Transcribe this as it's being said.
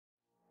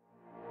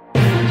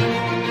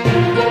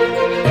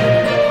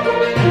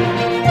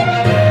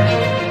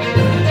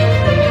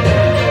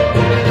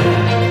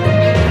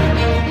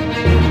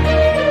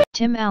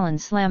Tim Allen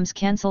slams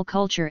cancel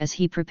culture as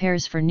he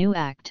prepares for new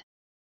act.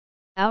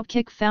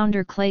 Outkick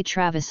founder Clay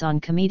Travis on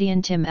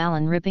comedian Tim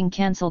Allen ripping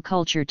cancel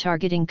culture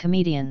targeting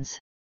comedians.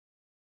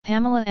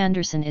 Pamela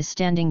Anderson is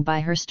standing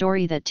by her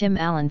story that Tim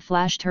Allen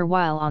flashed her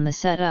while on the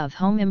set of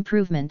Home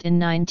Improvement in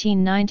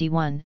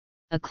 1991,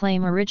 a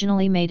claim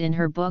originally made in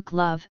her book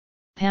Love,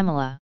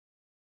 Pamela.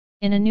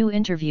 In a new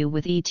interview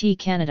with ET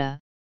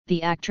Canada,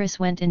 the actress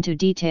went into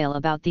detail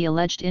about the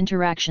alleged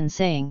interaction,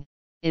 saying,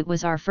 "It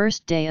was our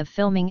first day of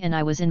filming and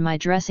I was in my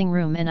dressing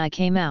room and I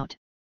came out,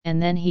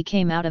 and then he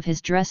came out of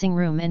his dressing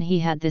room and he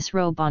had this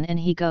robe on and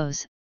he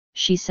goes,"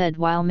 she said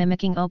while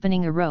mimicking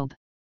opening a robe.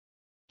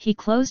 "He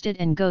closed it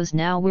and goes,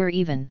 'Now we're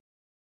even.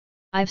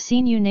 I've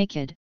seen you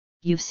naked,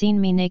 you've seen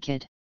me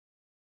naked.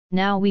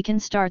 Now we can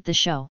start the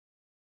show.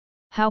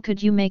 How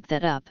could you make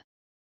that up?"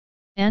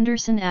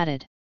 Anderson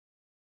added.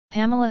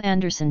 Pamela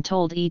Anderson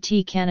told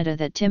ET Canada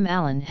that Tim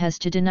Allen has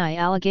to deny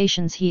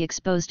allegations he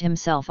exposed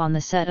himself on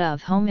the set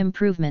of Home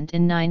Improvement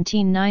in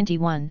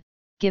 1991,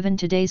 given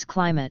today's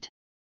climate.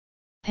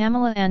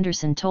 Pamela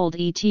Anderson told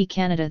ET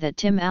Canada that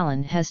Tim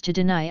Allen has to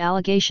deny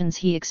allegations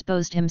he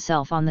exposed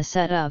himself on the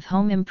set of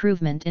Home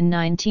Improvement in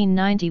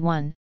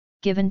 1991,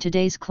 given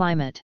today's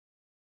climate.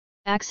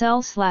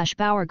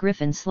 Axel/Bauer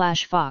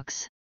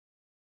Griffin/Fox.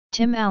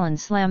 Tim Allen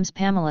slams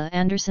Pamela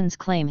Anderson's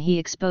claim he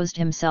exposed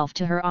himself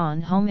to her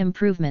on Home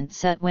Improvement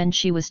set when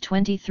she was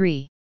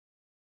 23.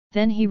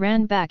 Then he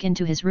ran back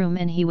into his room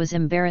and he was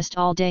embarrassed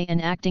all day and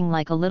acting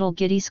like a little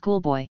giddy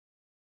schoolboy.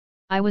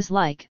 "I was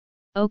like,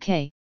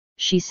 okay,"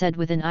 she said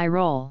with an eye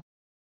roll.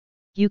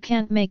 "You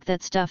can't make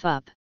that stuff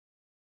up."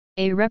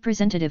 A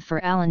representative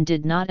for Allen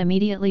did not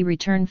immediately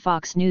return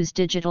Fox News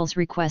Digital's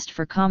request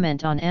for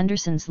comment on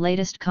Anderson's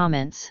latest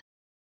comments.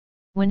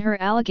 When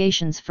her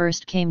allegations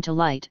first came to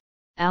light,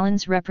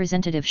 Allen's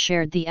representative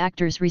shared the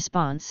actor's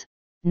response,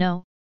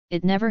 "No,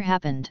 it never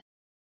happened.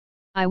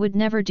 I would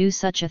never do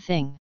such a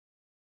thing."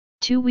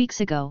 2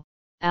 weeks ago,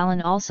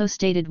 Allen also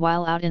stated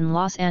while out in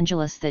Los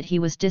Angeles that he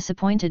was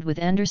disappointed with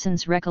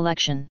Anderson's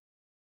recollection.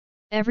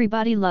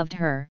 "Everybody loved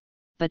her,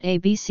 but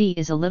ABC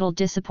is a little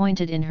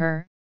disappointed in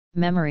her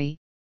memory,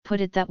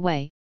 put it that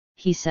way,"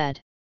 he said.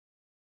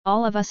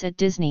 "All of us at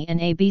Disney and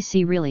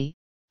ABC really,"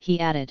 he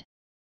added.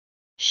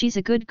 "She's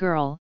a good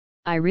girl,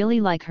 I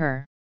really like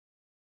her."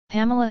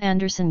 Pamela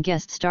Anderson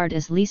guest-starred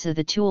as Lisa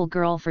the Tool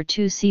Girl for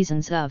 2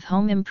 seasons of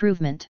Home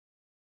Improvement.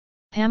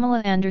 Pamela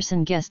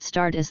Anderson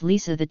guest-starred as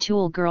Lisa the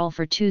Tool Girl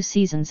for 2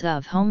 seasons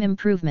of Home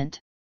Improvement.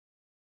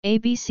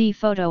 ABC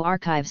Photo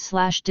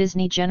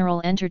Archive/Disney General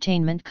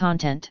Entertainment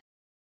Content.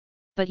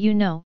 "But you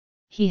know,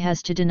 he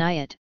has to deny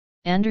it,"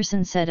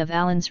 Anderson said of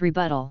Allen's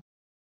rebuttal.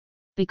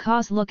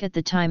 "Because look at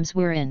the times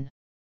we're in.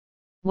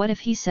 What if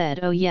he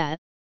said, 'Oh yeah,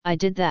 I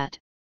did that,'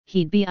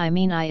 he'd be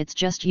it's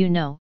just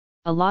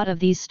a lot of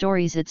these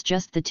stories it's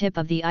just the tip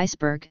of the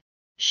iceberg,"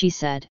 she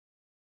said.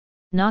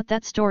 "Not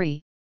that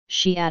story,"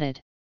 she added.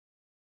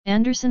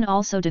 Anderson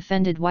also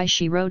defended why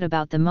she wrote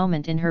about the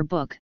moment in her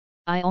book,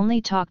 "I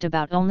only talked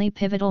about only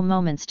pivotal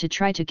moments to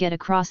try to get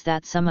across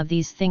that some of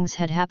these things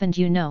had happened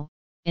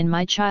in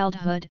my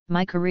childhood,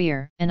 my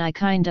career, and I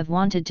kind of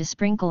wanted to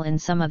sprinkle in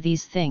some of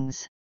these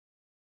things."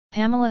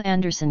 Pamela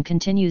Anderson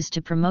continues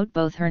to promote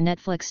both her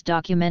Netflix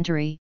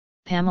documentary,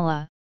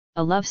 Pamela,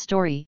 A Love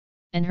Story,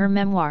 and her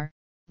memoir,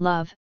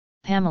 Love,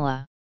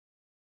 Pamela.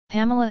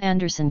 Pamela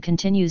Anderson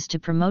continues to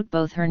promote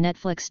both her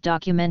Netflix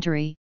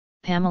documentary,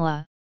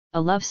 Pamela,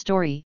 A Love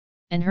Story,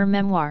 and her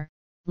memoir,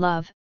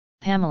 Love,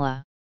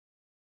 Pamela.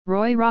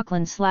 Roy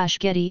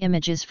Rockland/Getty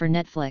Images for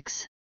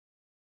Netflix.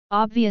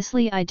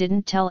 "Obviously I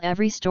didn't tell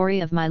every story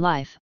of my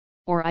life,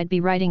 or I'd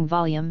be writing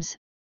volumes,"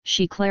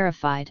 she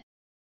clarified.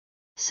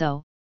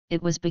 "So,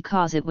 it was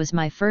because it was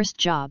my first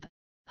job,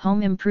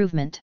 Home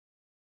Improvement.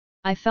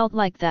 I felt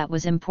like that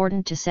was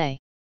important to say."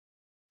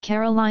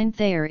 Caroline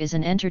Thayer is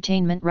an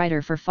entertainment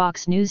writer for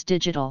Fox News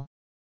Digital.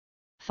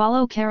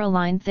 Follow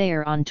Caroline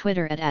Thayer on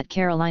Twitter at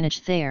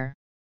 @CarolineThayer.